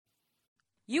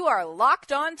You are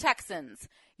Locked On Texans,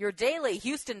 your daily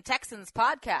Houston Texans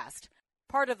podcast,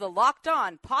 part of the Locked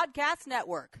On Podcast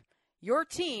Network, your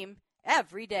team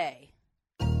every day.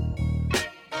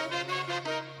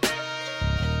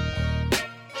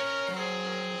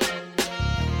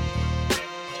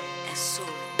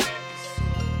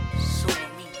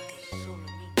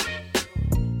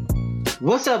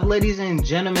 What's up, ladies and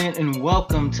gentlemen, and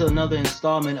welcome to another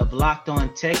installment of Locked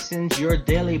On Texans, your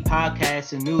daily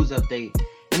podcast and news update.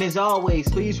 And as always,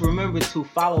 please remember to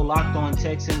follow Locked On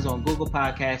Texans on Google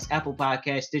Podcasts, Apple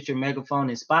Podcasts, Stitcher, Megaphone,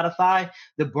 and Spotify.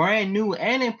 The brand new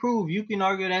and improved You Can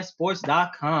Argue That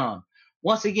Sports.com.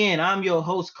 Once again, I'm your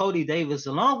host, Cody Davis,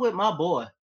 along with my boy,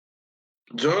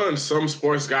 John, some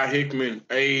sports guy Hickman.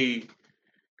 Can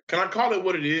I call it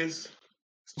what it is?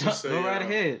 Just go right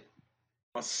ahead.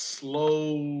 A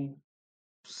slow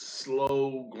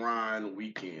grind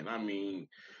weekend. I mean,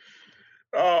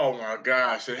 oh my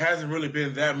gosh, it hasn't really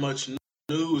been that much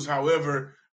news.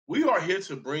 However, we are here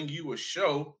to bring you a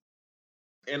show,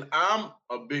 and I'm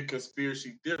a big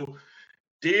conspiracy theorist.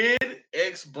 Did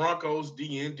ex-Broncos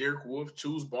DN Derek Wolfe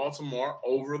choose Baltimore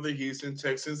over the Houston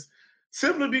Texans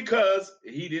simply because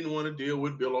he didn't want to deal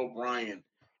with Bill O'Brien?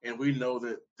 And we know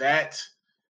that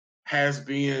has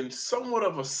been somewhat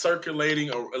of a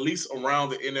circulating, or at least around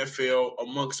the NFL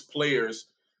amongst players,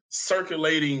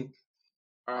 circulating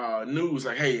news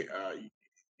like, hey,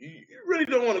 you really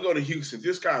don't want to go to Houston.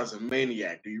 This guy's a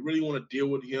maniac. Do you really want to deal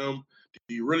with him?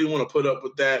 Do you really want to put up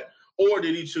with that? Or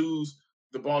did he choose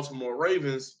the Baltimore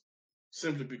Ravens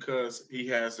simply because he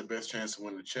has the best chance to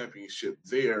win the championship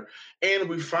there? And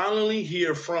we finally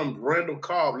hear from Randall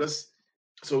Cobb.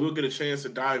 So we'll get a chance to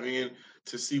dive in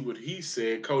to see what he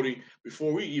said. Cody,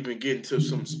 before we even get into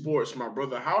some sports, my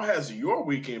brother, how has your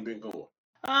weekend been going?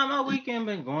 My weekend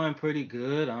been going pretty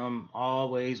good. I'm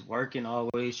always working,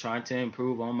 always trying to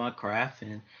improve on my craft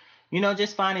and,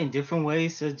 just finding different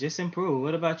ways to just improve.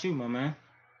 What about you, my man?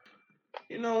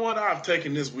 You know what? I've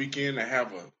taken this weekend to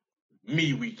have a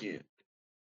me weekend,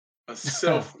 a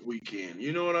self weekend.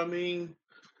 You know what I mean?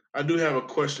 I do have a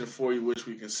question for you, which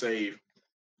we can save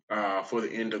for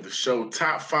the end of the show.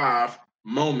 Top 5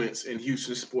 moments in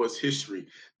Houston sports history.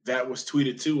 That was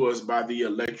tweeted to us by the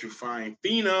electrifying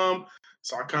Phenom.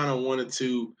 So I kind of wanted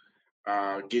to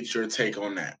get your take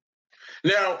on that.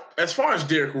 Now, as far as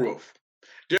Derek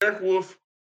Wolfe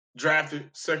drafted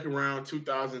second round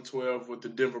 2012 with the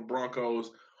Denver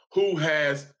Broncos, who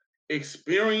has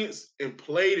experience and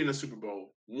played in the Super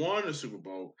Bowl, won the Super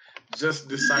Bowl, just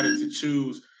decided to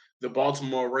choose the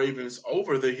Baltimore Ravens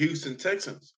over the Houston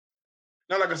Texans.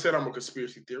 Now, like I said, I'm a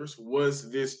conspiracy theorist. Was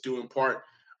this due in part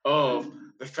of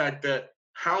the fact that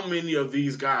how many of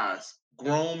these guys,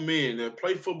 grown men that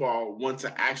play football, want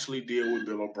to actually deal with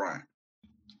Bill O'Brien?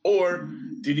 Or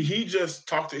did he just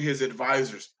talk to his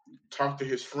advisors, talk to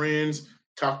his friends,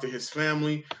 talk to his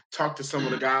family, talk to some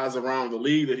of the guys around the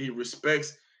league that he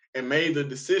respects, and made the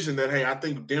decision that, hey, I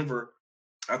think Denver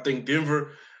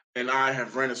and I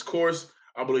have run its course.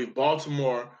 I believe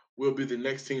Baltimore will be the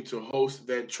next team to host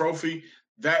that trophy.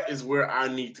 That is where I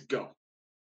need to go.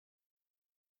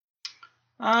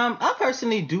 I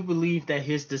personally do believe that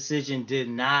his decision did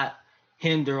not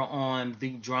hinder on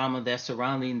the drama that's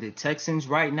surrounding the Texans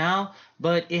right now,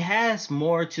 but it has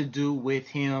more to do with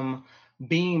him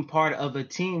being part of a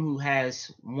team who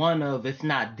has one of, if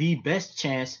not the best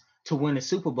chance to win a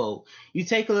Super Bowl. You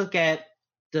take a look at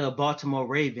the Baltimore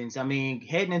Ravens. I mean,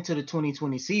 heading into the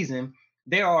 2020 season,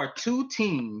 there are 2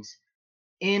 teams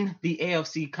in the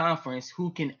AFC conference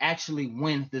who can actually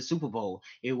win the Super Bowl.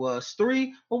 It was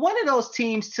 3, but one of those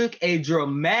teams took a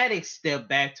dramatic step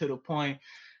back to the point,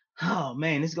 oh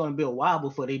man, it's going to be a while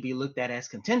before they be looked at as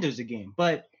contenders again.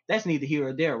 But that's neither here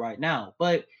or there right now.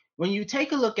 But when you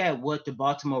take a look at what the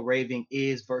Baltimore Ravens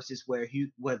is versus where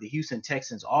the Houston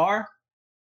Texans are,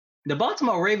 the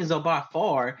Baltimore Ravens are by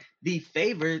far the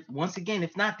favorite, once again,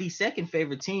 if not the second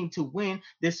favorite team to win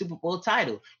the Super Bowl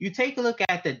title. You take a look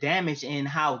at the damage and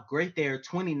how great their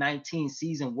 2019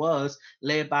 season was,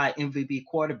 led by MVP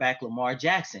quarterback Lamar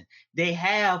Jackson. They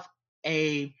have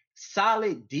a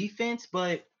solid defense,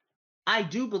 but I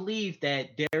do believe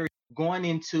that they're going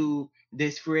into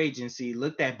this free agency,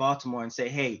 looked at Baltimore and say,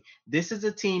 hey, this is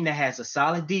a team that has a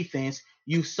solid defense.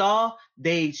 You saw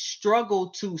they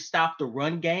struggled to stop the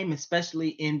run game, especially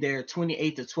in their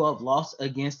 28-12 loss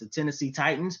against the Tennessee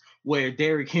Titans, where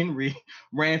Derrick Henry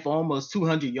ran for almost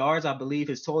 200 yards. I believe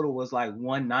his total was like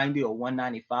 190 or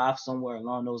 195, somewhere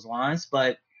along those lines.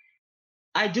 But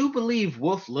I do believe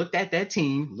Wolfe looked at that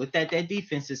team, looked at that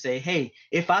defense and say, hey,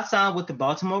 if I sign with the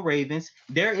Baltimore Ravens,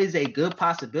 there is a good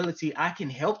possibility I can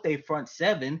help their front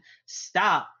seven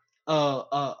stop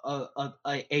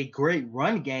a great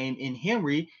run game in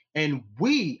Henry, and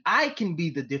I can be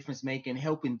the difference maker in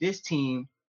helping this team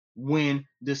win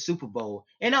the Super Bowl.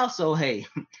 And also, hey,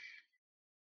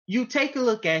 you take a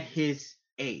look at his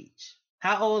age.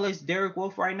 How old is Derek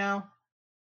Wolfe right now?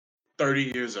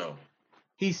 30 years old.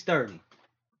 He's 30.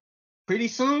 Pretty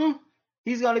soon,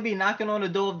 he's going to be knocking on the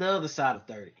door of the other side of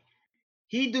 30.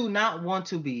 He do not want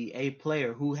to be a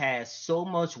player who has so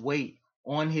much weight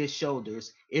on his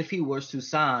shoulders if he was to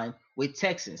sign with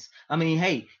Texans. I mean,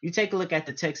 hey, you take a look at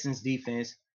the Texans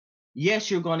defense.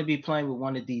 Yes, you're going to be playing with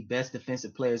one of the best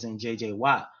defensive players in J.J.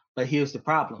 Watt, but here's the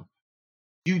problem.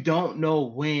 You don't know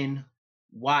when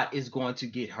Watt is going to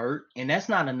get hurt, and that's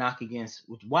not a knock against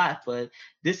Watt, but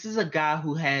this is a guy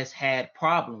who has had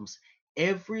problems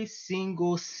every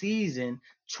single season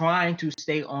trying to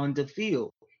stay on the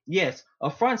field. Yes, a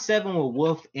front seven with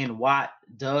Wolfe and Watt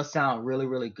does sound really,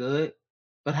 really good,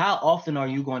 but how often are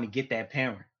you going to get that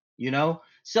pairing?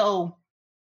 So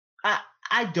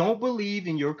I don't believe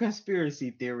in your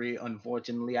conspiracy theory,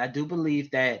 unfortunately. I do believe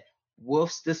that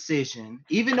Wolfe's decision,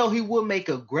 even though he will make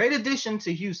a great addition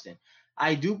to Houston,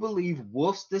 I do believe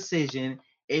Wolfe's decision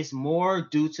is more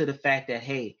due to the fact that,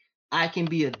 hey, I can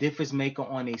be a difference maker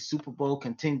on a Super Bowl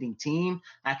contending team.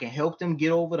 I can help them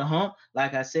get over the hump.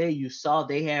 Like I said, you saw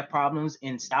they had problems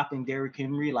in stopping Derrick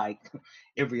Henry like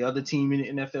every other team in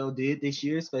the NFL did this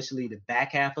year, especially the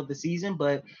back half of the season.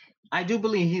 But I do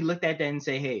believe he looked at that and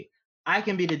say, hey, I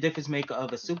can be the difference maker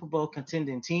of a Super Bowl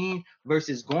contending team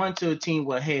versus going to a team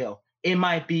where, hell, it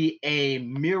might be a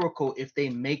miracle if they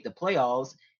make the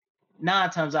playoffs. 9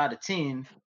 times out of 10,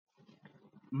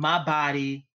 my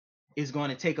body is going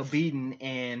to take a beating,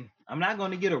 and I'm not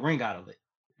going to get a ring out of it.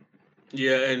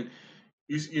 Yeah, and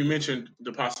you mentioned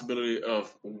the possibility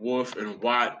of Wolfe and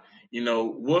Watt.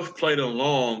 Wolfe played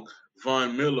along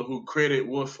Von Miller, who credited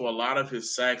Wolfe for a lot of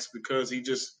his sacks because he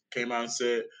just came out and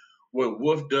said, what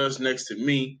Wolfe does next to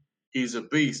me, he's a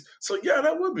beast. So, yeah,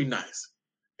 that would be nice.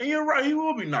 And you're right, he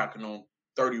will be knocking on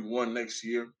 31 next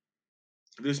year.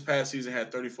 This past season had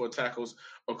 34 tackles,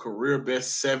 a career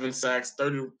best 7 sacks,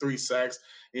 33 sacks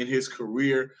in his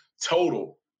career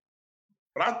total.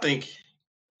 But I think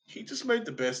he just made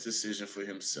the best decision for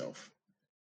himself.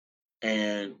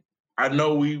 And I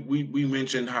know we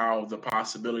mentioned how the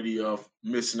possibility of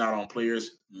missing out on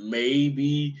players may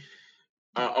be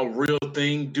a real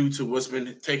thing due to what's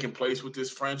been taking place with this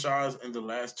franchise in the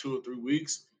last 2 or 3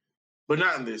 weeks, but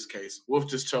not in this case. Wolfe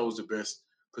just chose the best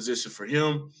position for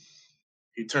him.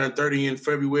 He turned 30 in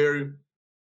February.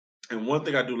 And one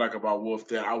thing I do like about Wolfe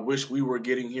that I wish we were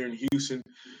getting here in Houston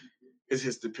is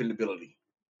his dependability.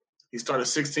 He started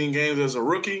 16 games as a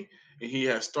rookie, and he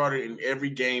has started in every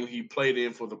game he played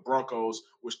in for the Broncos,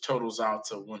 which totals out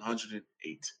to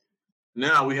 108.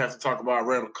 Now we have to talk about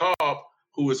Randall Cobb,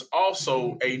 who is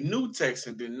also a new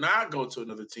Texan, did not go to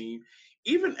another team.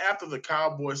 Even after the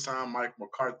Cowboys signed Mike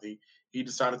McCarthy, he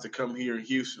decided to come here in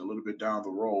Houston a little bit down the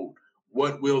road.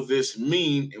 What will this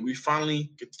mean? And we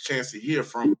finally get the chance to hear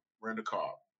from Randall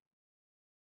Cobb.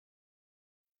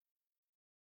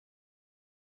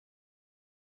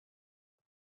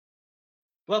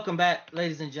 Welcome back,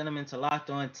 ladies and gentlemen, to Locked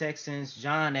On Texans.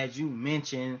 John, as you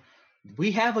mentioned,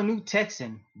 we have a new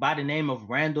Texan by the name of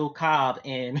Randall Cobb.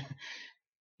 And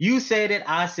you said it,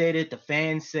 I said it, the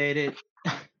fans said it.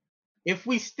 If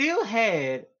we still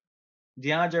had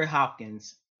DeAndre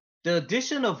Hopkins, the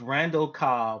addition of Randall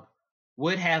Cobb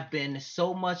would have been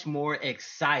so much more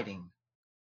exciting.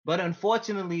 But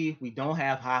unfortunately, we don't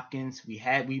have Hopkins.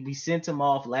 We sent him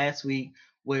off last week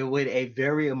with a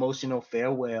very emotional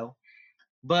farewell.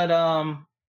 But I'm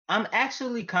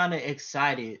actually kind of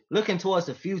excited looking towards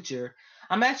the future.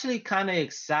 I'm actually kind of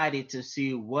excited to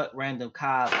see what Randall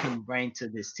Cobb can bring to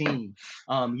this team.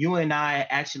 You and I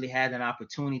actually had an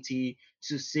opportunity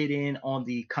to sit in on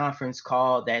the conference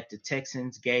call that the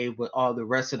Texans gave with all the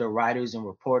rest of the writers and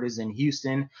reporters in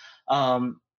Houston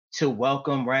to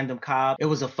welcome Randall Cobb. It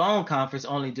was a phone conference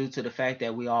only due to the fact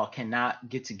that we all cannot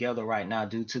get together right now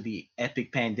due to the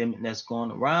epic pandemic that's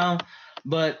going around.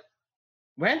 But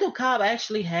Randall Cobb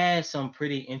actually had some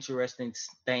pretty interesting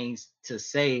things to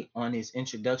say on his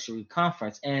introductory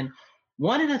conference. And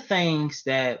one of the things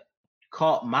that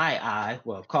caught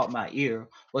my ear,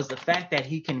 was the fact that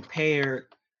he compared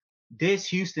this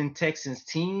Houston Texans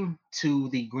team to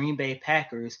the Green Bay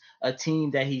Packers, a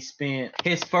team that he spent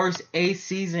his first 8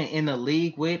 season in the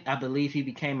league with. I believe he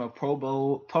became a Pro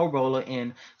Bowler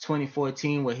in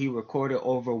 2014, where he recorded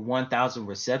over 1,000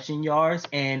 reception yards.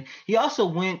 And he also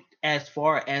went as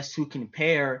far as to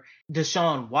compare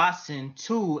Deshaun Watson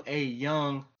to a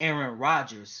young Aaron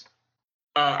Rodgers.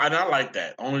 And I like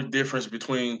that. Only difference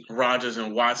between Rodgers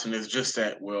and Watson is just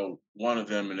that, well, one of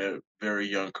them in a very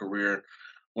young career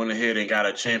went ahead and got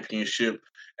a championship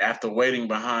after waiting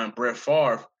behind Brett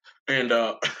Favre. And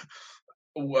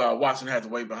Watson had to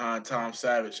wait behind Tom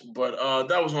Savage. But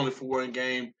that was only for one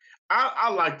game.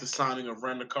 I like the signing of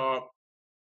Randall Cobb.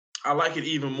 I like it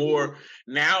even more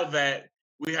now that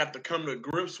we have to come to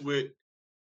grips with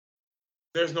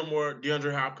there's no more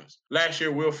DeAndre Hopkins. Last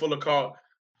year, Will Fuller caught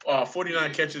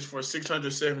 49 catches for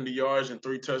 670 yards and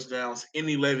 3 touchdowns in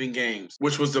 11 games,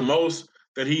 which was the most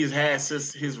that he has had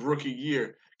since his rookie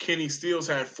year. Kenny Stills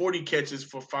had 40 catches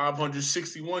for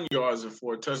 561 yards and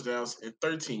 4 touchdowns in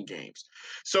 13 games.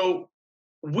 So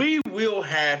we will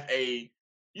have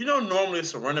normally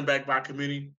it's a running back by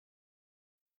committee.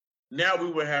 Now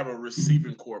we will have a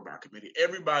receiving core by committee.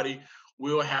 Everybody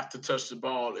will have to touch the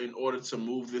ball in order to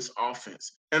move this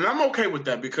offense. And I'm okay with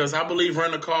that because I believe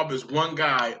Randall Cobb is one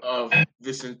guy of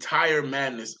this entire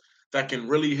madness that can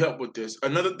really help with this.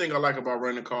 Another thing I like about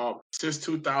Randall Cobb, since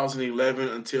 2011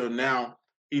 until now,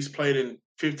 he's played in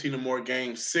 15 or more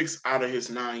games, 6 out of his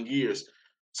 9 years.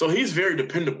 So he's very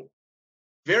dependable.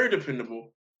 Very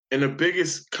dependable. And the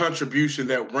biggest contribution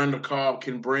that Randall Cobb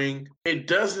can bring, it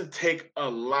doesn't take a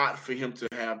lot for him to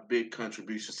have big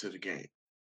contributions to the game.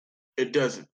 It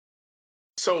doesn't.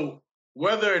 So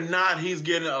whether or not he's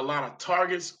getting a lot of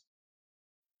targets,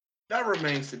 that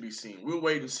remains to be seen. We'll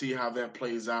wait and see how that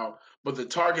plays out. But the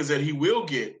targets that he will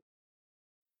get,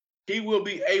 he will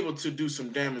be able to do some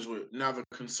damage with. Now, the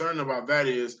concern about that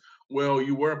is, well,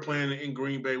 you were playing in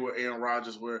Green Bay with Aaron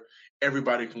Rodgers where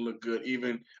everybody can look good,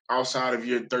 even outside of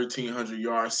your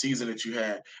 1,300-yard season that you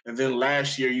had. And then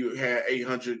last year you had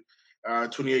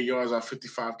 828 yards on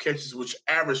 55 catches, which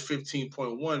averaged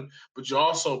 15.1. But you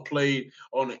also played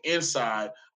on the inside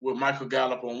with Michael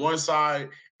Gallup on one side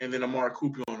and then Mark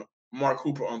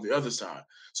Cooper on the other side.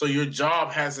 So your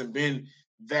job hasn't been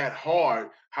that hard.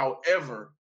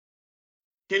 However,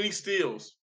 Kenny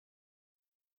Stills,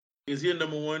 is he a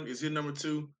number one? Is he a number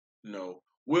two? No.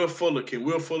 Will Fuller, can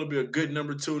Will Fuller be a good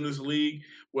number two in this league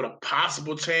with a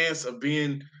possible chance of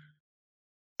being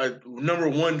a number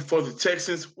one for the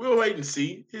Texans? We'll wait and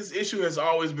see. His issue has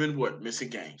always been what? Missing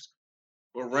games.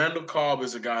 But Randall Cobb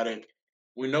is a guy that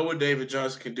we know what David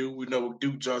Johnson can do. We know what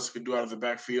Duke Johnson can do out of the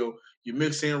backfield. You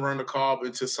mix in Randall Cobb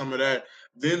into some of that,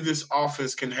 then this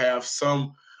offense can have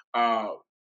some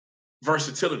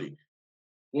versatility.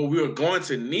 What we are going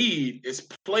to need is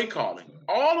play calling.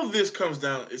 All of this comes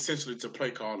down essentially to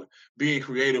play calling, being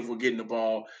creative with getting the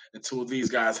ball into these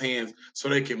guys' hands so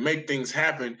they can make things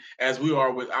happen as we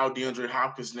are without DeAndre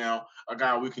Hopkins now, a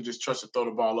guy we can just trust to throw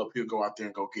the ball up. He'll go out there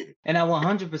and go get it. And I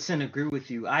 100% agree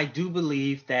with you. I do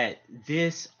believe that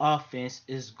this offense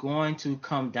is going to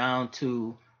come down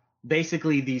to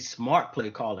basically the smart play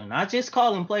calling, not just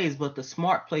calling plays, but the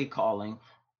smart play calling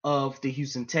of the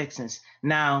Houston Texans.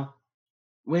 Now,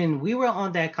 when we were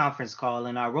on that conference call,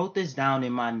 and I wrote this down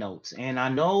in my notes, and I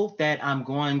know that I'm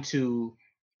going to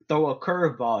throw a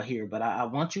curveball here, but I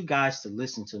want you guys to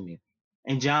listen to me.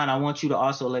 And John, I want you to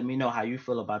also let me know how you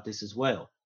feel about this as well.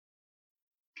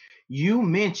 You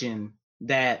mentioned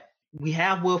that we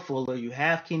have Will Fuller, you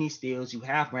have Kenny Stills, you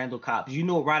have Randall Cobb. You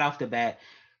know right off the bat,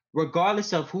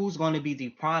 regardless of who's going to be the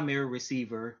primary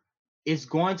receiver, it's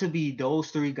going to be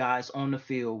those three guys on the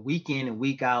field week in and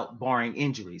week out, barring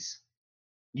injuries.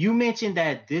 You mentioned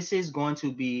that this is going to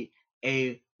be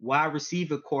a wide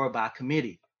receiver core by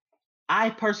committee. I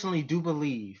personally do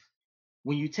believe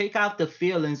when you take out the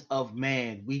feelings of,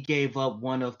 man, we gave up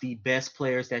one of the best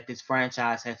players that this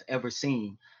franchise has ever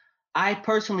seen. I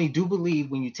personally do believe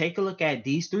when you take a look at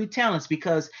these three talents,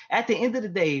 because at the end of the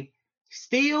day,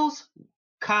 Stills,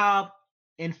 Cobb,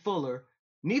 and Fuller,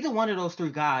 neither one of those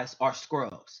three guys are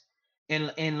scrubs.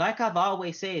 And like I've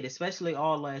always said, especially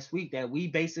all last week, that we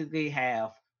basically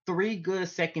have three good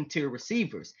second-tier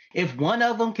receivers. If one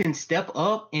of them can step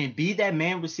up and be that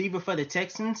man receiver for the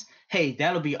Texans, hey,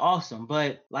 that'll be awesome.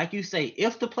 But like you say,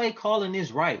 if the play calling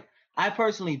is right, I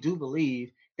personally do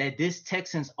believe that this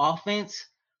Texans offense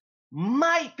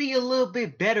might be a little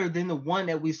bit better than the one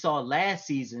that we saw last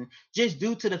season, just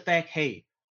due to the fact, hey,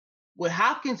 with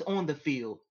Hopkins on the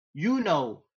field,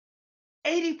 80%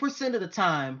 of the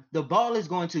time, the ball is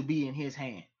going to be in his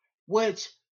hand, which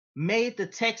made the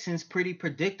Texans pretty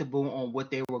predictable on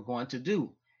what they were going to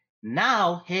do.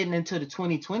 Now, heading into the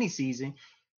 2020 season,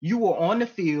 you were on the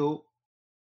field.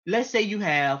 Let's say you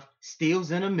have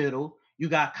Stills in the middle. You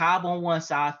got Cobb on one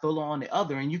side, Fuller on the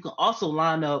other, and you can also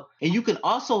line up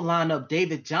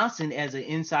David Johnson as an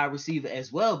inside receiver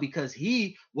as well, because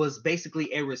he was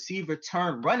basically a receiver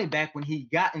turned running back when he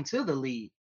got into the league.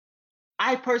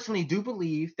 I personally do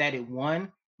believe that it,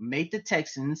 one, made the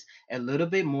Texans a little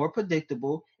bit more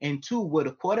predictable, and two, with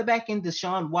a quarterback in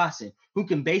Deshaun Watson who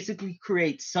can basically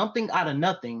create something out of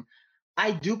nothing,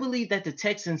 I do believe that the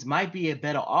Texans might be a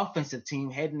better offensive team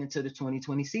heading into the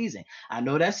 2020 season. I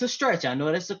know that's a stretch. I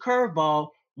know that's a curveball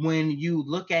when you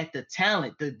look at the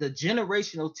talent, the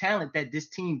generational talent that this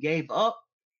team gave up.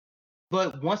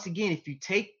 But once again, if you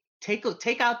take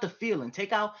out the feeling,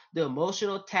 take out the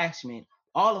emotional attachment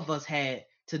all of us had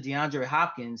to DeAndre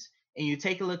Hopkins, and you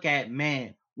take a look at,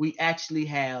 man, we actually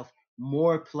have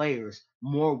more players,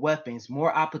 more weapons,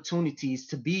 more opportunities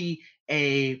to be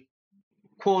a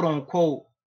quote unquote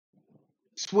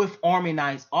Swift Army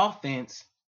Knights offense.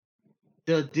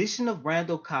 The addition of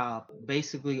Randall Cobb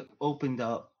basically opened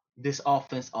up this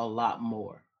offense a lot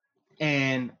more.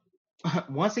 And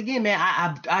once again, man,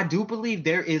 I do believe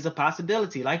there is a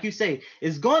possibility. Like you say,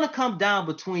 it's going to come down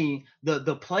between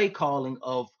the play calling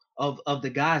of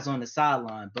the guys on the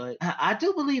sideline. But I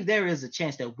do believe there is a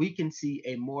chance that we can see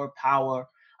a more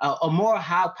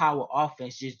high power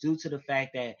offense, just due to the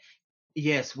fact that,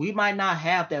 yes, we might not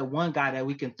have that one guy that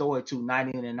we can throw it to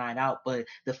night in and night out, but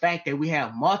the fact that we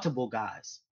have multiple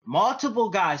guys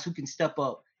who can step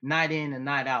up night in and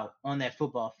night out on that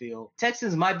football field,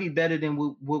 Texans might be better than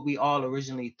what we all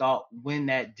originally thought when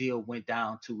that deal went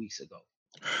down 2 weeks ago.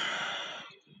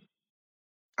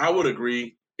 I would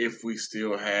agree if we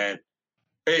still had.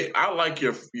 Hey, I like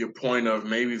your point of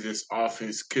maybe this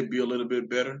offense could be a little bit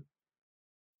better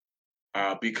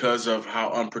because of how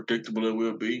unpredictable it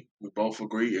will be. We both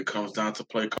agree it comes down to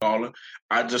play calling.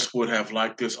 I just would have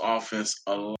liked this offense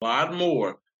a lot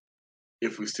more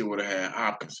if we still would have had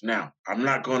Hopkins. Now, I'm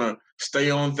not going to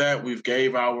stay on that. We've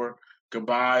gave our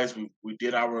goodbyes. We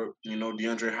did our,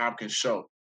 DeAndre Hopkins show.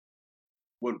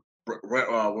 What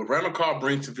Randall Cobb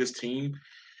brings to this team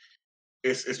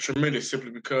is tremendous, simply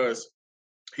because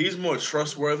he's more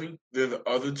trustworthy than the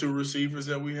other two receivers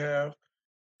that we have,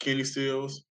 Kenny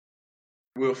Stills,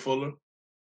 Will Fuller.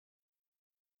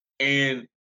 And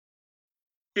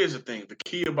here's the thing. The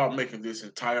key about making this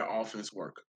entire offense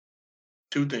work,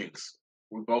 two things.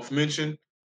 We both mentioned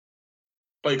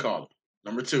play calling.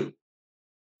 Number two,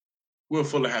 Will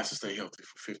Fuller has to stay healthy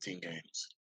for 15 games.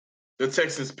 The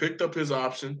Texans picked up his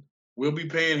option. We'll be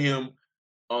paying him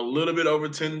a little bit over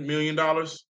 $10 million.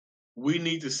 We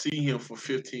need to see him for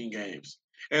 15 games.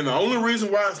 And the only reason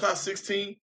why it's not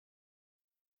 16,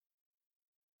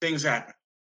 things happen.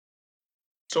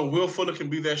 So Will Fuller can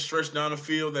be that stretch down the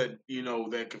field that,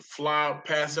 that can fly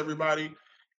past everybody.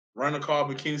 Randall Cobb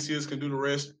and Kenny Stills can do the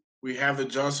rest. We have the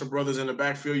Johnson brothers in the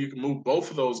backfield. You can move both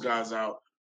of those guys out.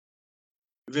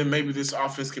 Then maybe this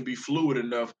offense can be fluid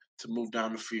enough to move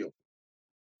down the field.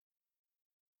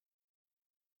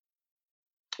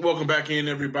 Welcome back in,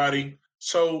 everybody.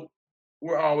 So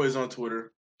we're always on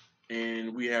Twitter,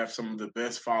 and we have some of the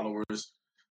best followers,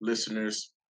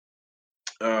 listeners,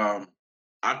 I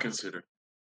consider,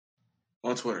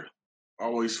 on Twitter.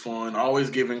 Always fun,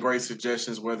 always giving great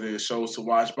suggestions, whether it's shows to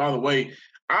watch. By the way,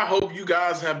 I hope you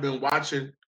guys have been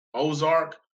watching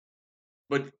Ozark,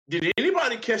 but did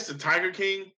anybody catch the Tiger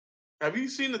King? Have you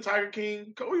seen the Tiger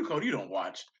King? Cody, you don't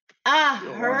watch. I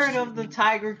heard of the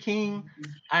Tiger King.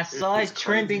 I saw it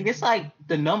trending. It's like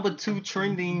the number 2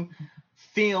 trending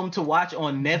film to watch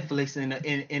on Netflix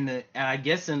in the I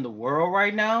guess in the world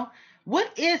right now.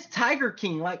 What is Tiger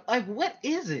King? Like what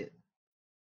is it?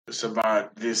 It's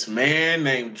about this man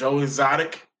named Joe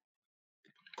Exotic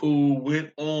who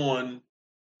went on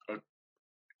a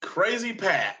crazy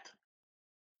path.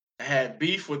 Had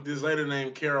beef with this lady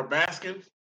named Carol Baskin.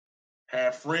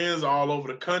 Had friends all over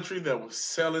the country that were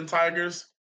selling tigers,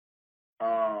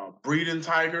 breeding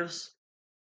tigers,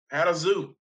 had a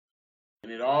zoo, and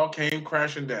it all came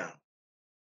crashing down.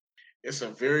 It's a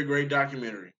very great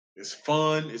documentary. It's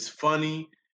fun. It's funny.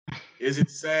 Is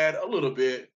it sad? A little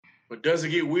bit. But does it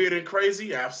get weird and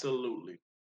crazy? Absolutely.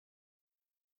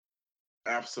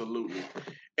 Absolutely.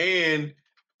 And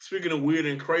speaking of weird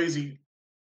and crazy,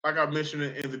 like I mentioned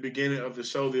in the beginning of the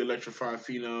show, the Electrifying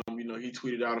Phenom, he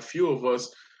tweeted out a few of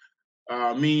us,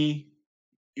 me,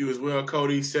 you as well,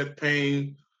 Cody, Seth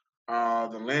Payne,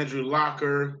 the Landry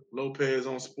Locker, Lopez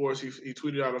on Sports. He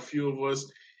tweeted out a few of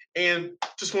us. And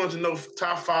just wanted to know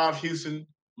top 5 Houston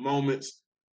moments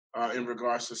in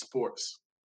regards to sports.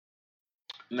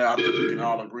 Now, I think we can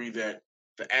all agree that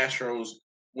the Astros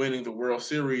winning the World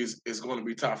Series is going to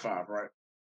be top 5, right?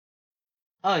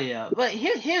 Oh, yeah. But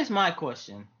here's my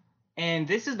question. And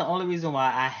this is the only reason why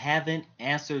I haven't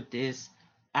answered this.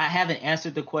 I haven't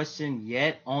answered the question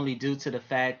yet, only due to the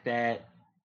fact that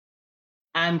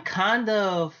I'm kind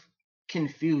of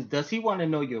confused. Does he want to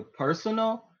know your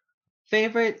personal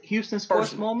favorite Houston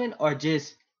sports Personal. moment or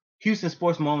just Houston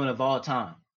sports moment of all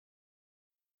time?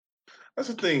 That's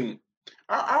the thing.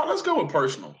 Let's go with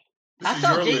personal. This I is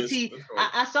saw your list. JT. Let's go.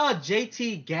 I saw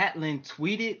JT Gatlin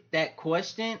tweeted that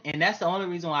question, and that's the only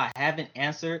reason why I haven't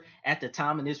answered at the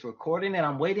time of this recording. And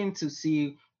I'm waiting to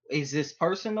see, is this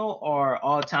personal or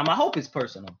all time? I hope it's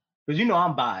personal because you know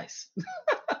I'm biased.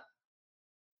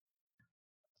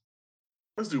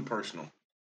 Let's do personal.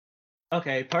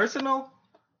 Okay, personal.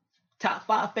 Top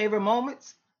 5 favorite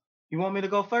moments. You want me to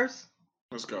go first?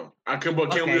 Let's go. Can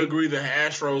we agree the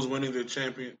Astros winning the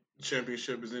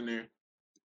championship is in there?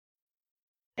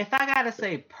 If I gotta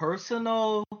say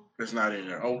personal, it's not in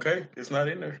there. Okay, it's not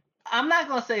in there. I'm not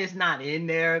gonna say it's not in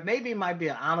there. Maybe it might be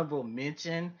an honorable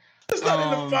mention. It's not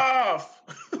in the 5.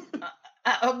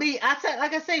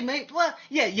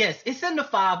 Yes, it's in the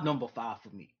 5, number 5 for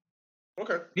me.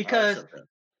 Okay. Because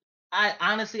I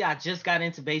honestly just got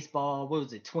into baseball. What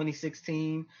was it,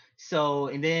 2016? So,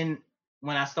 and then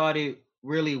when I started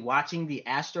really watching the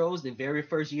Astros, the very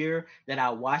first year that I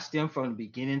watched them from the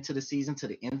beginning to the season to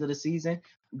the end of the season,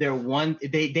 they won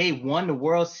the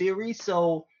World Series.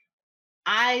 So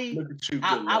I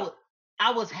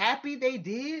was happy they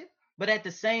did, but at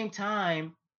the same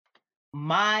time,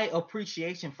 my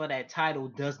appreciation for that title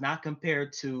does not compare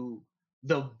to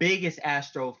the biggest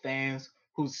Astro fans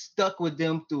who stuck with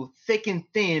them through thick and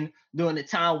thin during the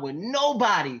time when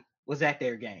nobody was at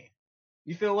their game.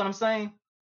 You feel what I'm saying?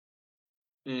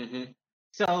 Mm-hmm.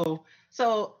 So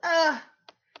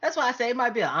that's why I say it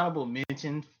might be an honorable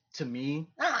mention to me.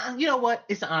 You know what?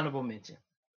 It's an honorable mention.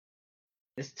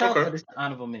 It's tough, but it's an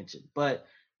honorable mention. But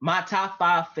my top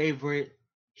 5 favorite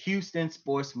Houston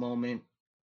sports moment,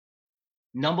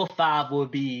 number 5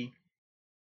 would be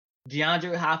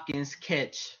DeAndre Hopkins'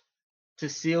 catch to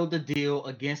seal the deal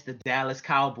against the Dallas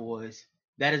Cowboys.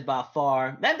 That is by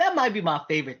far, that might be my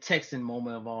favorite Texan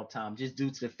moment of all time, just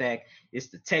due to the fact it's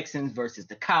the Texans versus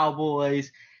the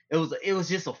Cowboys. It was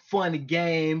just a fun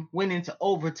game, went into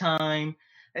overtime.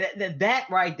 That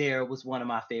right there was one of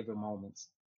my favorite moments.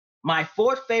 My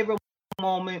 4th favorite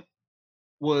moment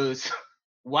was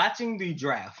watching the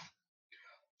draft,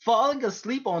 falling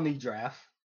asleep on the draft,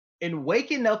 and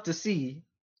waking up to see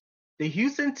the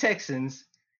Houston Texans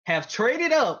have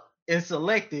traded up and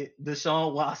selected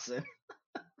Deshaun Watson.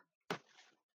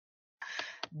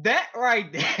 That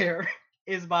right there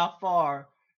is by far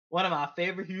one of my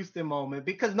favorite Houston moments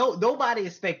because nobody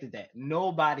expected that.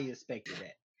 Nobody expected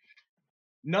that.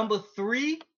 Number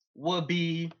 3 would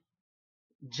be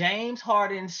James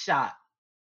Harden's shot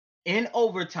in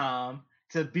overtime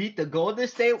to beat the Golden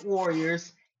State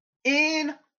Warriors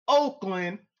in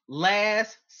Oakland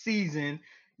last season.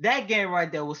 That game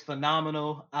right there was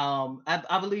phenomenal.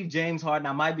 I believe James Harden,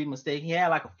 I might be mistaken, he had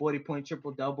like a 40-point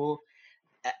triple-double.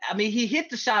 I mean, he hit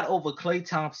the shot over Klay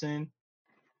Thompson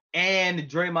and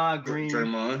Draymond Green.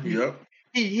 Yep.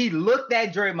 He looked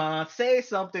at Draymond, said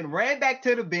something, ran back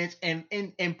to the bench,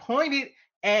 and pointed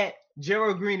at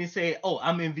Gerald Green and said, "Oh,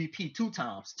 I'm MVP 2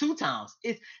 times. 2 times."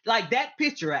 It's like that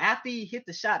picture after he hit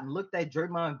the shot and looked at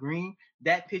Draymond Green.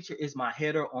 That picture is my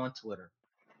header on Twitter.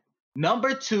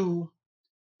 Number two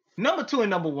and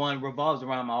number 1 revolves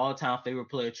around my all-time favorite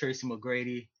player, Tracy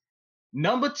McGrady.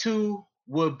 Number 2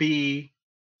 would be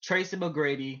Tracy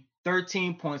McGrady,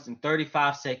 13 points in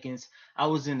 35 seconds. I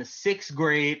was in the 6th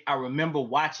grade. I remember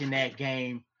watching that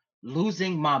game,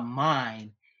 losing my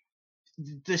mind.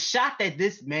 The shot that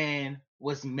this man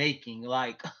was making,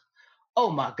 like, oh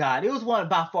my God, it was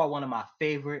by far one of my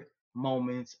favorite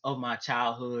moments of my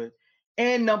childhood.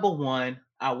 And number 1,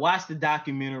 I watched the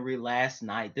documentary last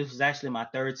night. This was actually my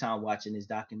 3rd time watching this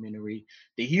documentary.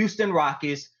 The Houston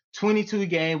Rockets,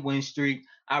 22-game win streak.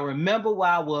 I remember where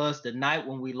I was the night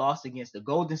when we lost against the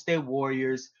Golden State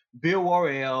Warriors. Bill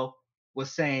Worrell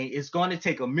was saying it's going to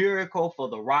take a miracle for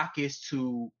the Rockets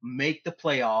to make the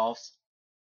playoffs.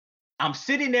 I'm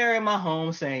sitting there in my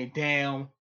home saying, damn,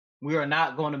 we are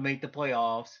not going to make the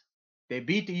playoffs. They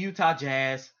beat the Utah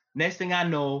Jazz. Next thing I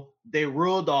know, they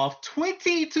ruled off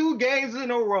 22 games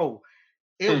in a row.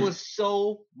 It was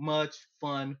so much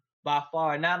fun. By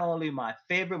far, not only my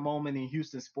favorite moment in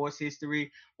Houston sports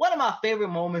history, one of my favorite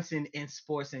moments in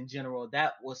sports in general.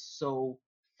 That was so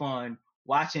fun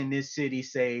watching this city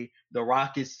say the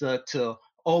Rockets suck to,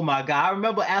 oh my God. I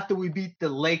remember after we beat the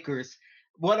Lakers,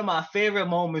 one of my favorite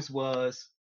moments was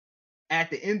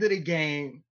at the end of the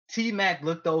game, T-Mac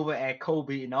looked over at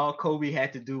Kobe, and all Kobe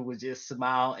had to do was just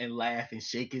smile and laugh and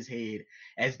shake his head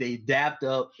as they dapped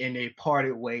up and they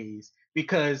parted ways.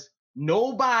 Because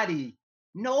nobody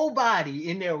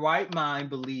in their right mind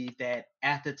believed that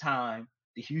at the time,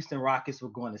 the Houston Rockets were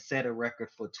going to set a record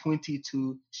for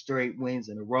 22 straight wins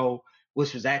in a row.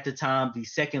 which was at the time the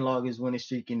second longest winning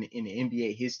streak in the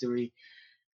NBA history.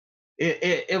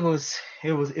 It was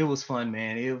fun,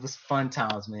 man. It was fun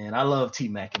times, man. I love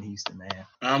T-Mac in Houston, man.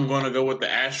 I'm going to go with the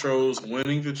Astros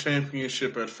winning the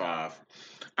championship at 5.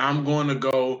 I'm going to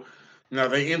go. Now,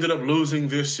 they ended up losing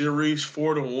this series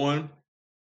 4-1. It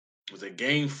was a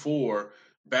game 4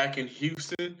 back in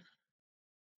Houston,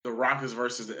 the Rockets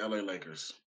versus the LA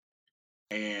Lakers.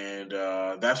 And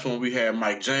that's when we had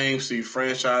Mike James, Steve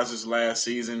Franchise's last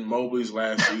season, Mobley's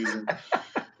last season.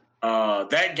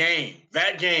 That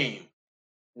game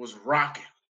was rocking.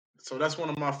 So that's one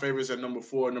of my favorites at number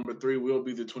 4. Number 3 will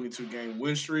be the 22-game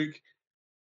win streak.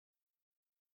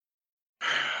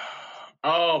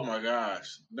 Oh, my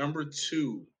gosh. Number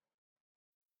 2.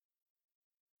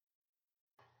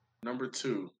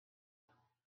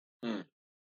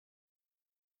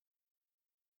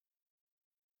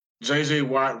 J.J.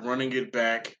 Watt running it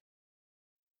back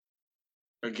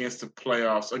against the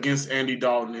playoffs, against Andy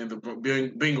Dalton and the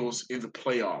Bengals in the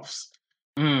playoffs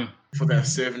for that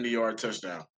 70-yard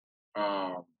touchdown.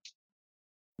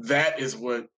 That is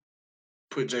what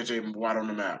put J.J. Watt on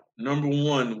the map. Number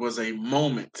 1 was a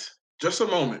moment, just a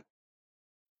moment,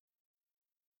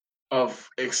 of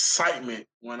excitement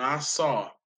when I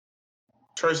saw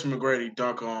Tracy McGrady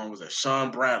dunk on, was it Sean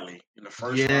Bradley in the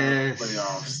first round of the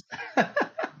playoffs.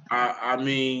 I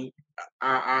mean,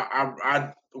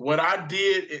 what I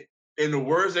did, in the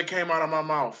words that came out of my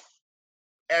mouth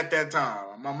at that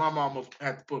time, my mom almost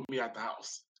had to put me out the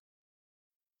house.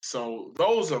 So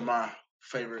those are my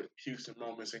favorite Houston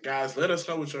moments. And guys, let us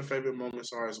know what your favorite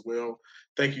moments are as well.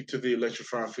 Thank you to the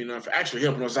Electrifying Phenom for actually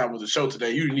helping us out with the show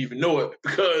today. You didn't even know it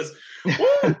because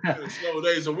it's a slow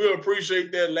day. So we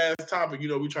appreciate that last topic.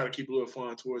 We try to keep a little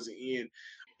fun towards the end.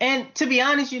 And to be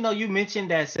honest, you mentioned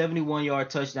that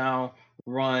 71-yard touchdown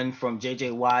run from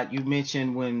J.J. Watt. You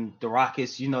mentioned when the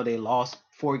Rockets, they lost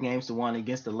 4-1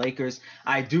 against the Lakers.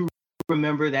 I do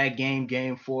remember that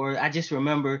game 4. I just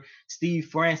remember Steve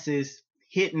Francis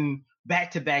hitting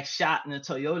back-to-back shot and the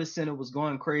Toyota Center was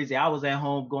going crazy. I was at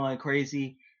home going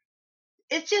crazy.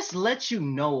 It just lets you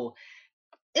know.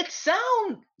 It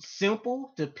sounds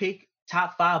simple to pick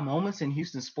top 5 moments in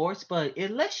Houston sports, but it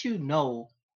lets you know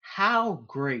how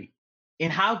great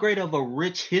of a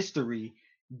rich history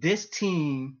this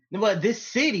team, this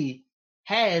city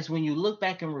has when you look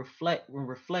back and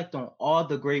reflect on all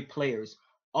the great players,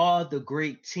 all the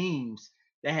great teams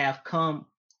that have come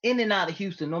in and out of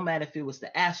Houston, no matter if it was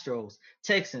the Astros,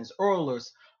 Texans,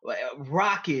 Oilers,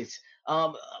 Rockets,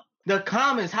 the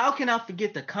Comets. How can I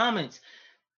forget the Comets?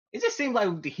 It just seems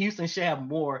like the Houston should have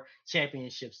more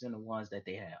championships than the ones that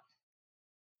they have.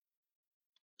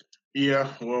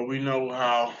 Yeah, well, we know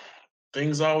how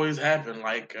things always happen.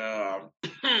 Like the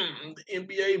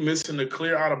NBA missing a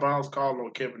clear out-of-bounds call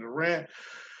on Kevin Durant.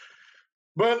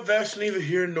 But that's neither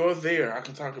here nor there. I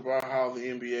can talk about how the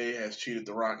NBA has cheated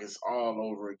the Rockets all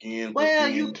over again. Well,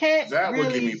 you can't that really,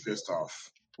 would get me pissed off.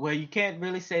 Well, you can't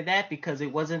really say that because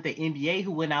it wasn't the NBA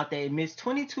who went out there and missed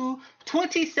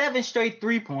 27 straight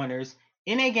three-pointers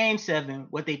in a Game 7,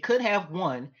 what they could have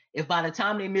won if by the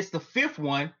time they missed the 5th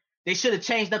one, they should have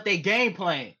changed up their game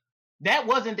plan. That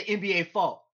wasn't the NBA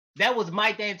fault. That was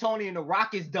Mike D'Antoni and the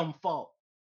Rockets' dumb fault.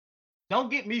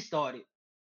 Don't get me started.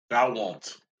 I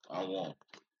won't.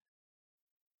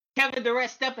 Kevin Durant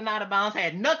stepping out of bounds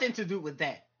had nothing to do with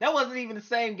that. That wasn't even the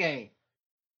same game.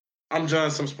 I'm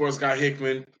John, Some Sports Guy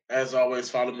Hickman. As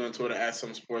always, follow me on Twitter at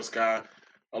Some Sports Guy,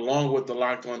 along with the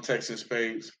Locked On Texans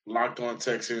page. Locked On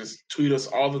Texans. Tweet us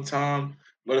all the time.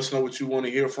 Let us know what you want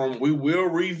to hear from. We will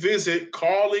revisit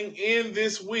calling in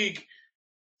this week.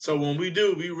 So when we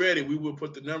do, be ready. We will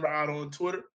put the number out on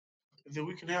Twitter. And then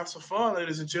we can have some fun,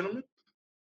 ladies and gentlemen.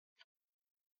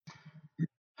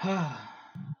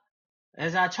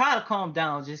 As I try to calm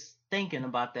down, just thinking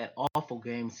about that awful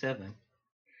Game 7.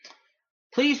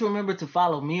 Please remember to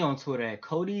follow me on Twitter at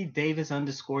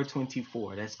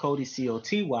CodyDavis_24. That's Cody,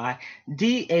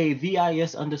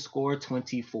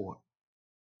 CotyDavis_24.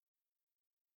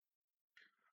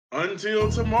 Until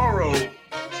tomorrow,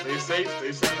 stay safe,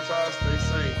 stay sanitized, stay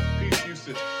sane. Peace,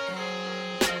 Houston.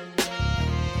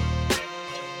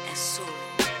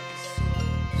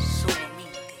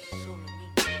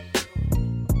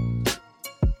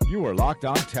 You are Locked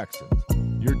On Texans,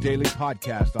 your daily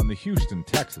podcast on the Houston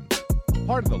Texans,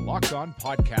 part of the Locked On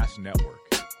Podcast Network.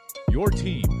 Your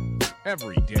team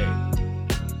every day.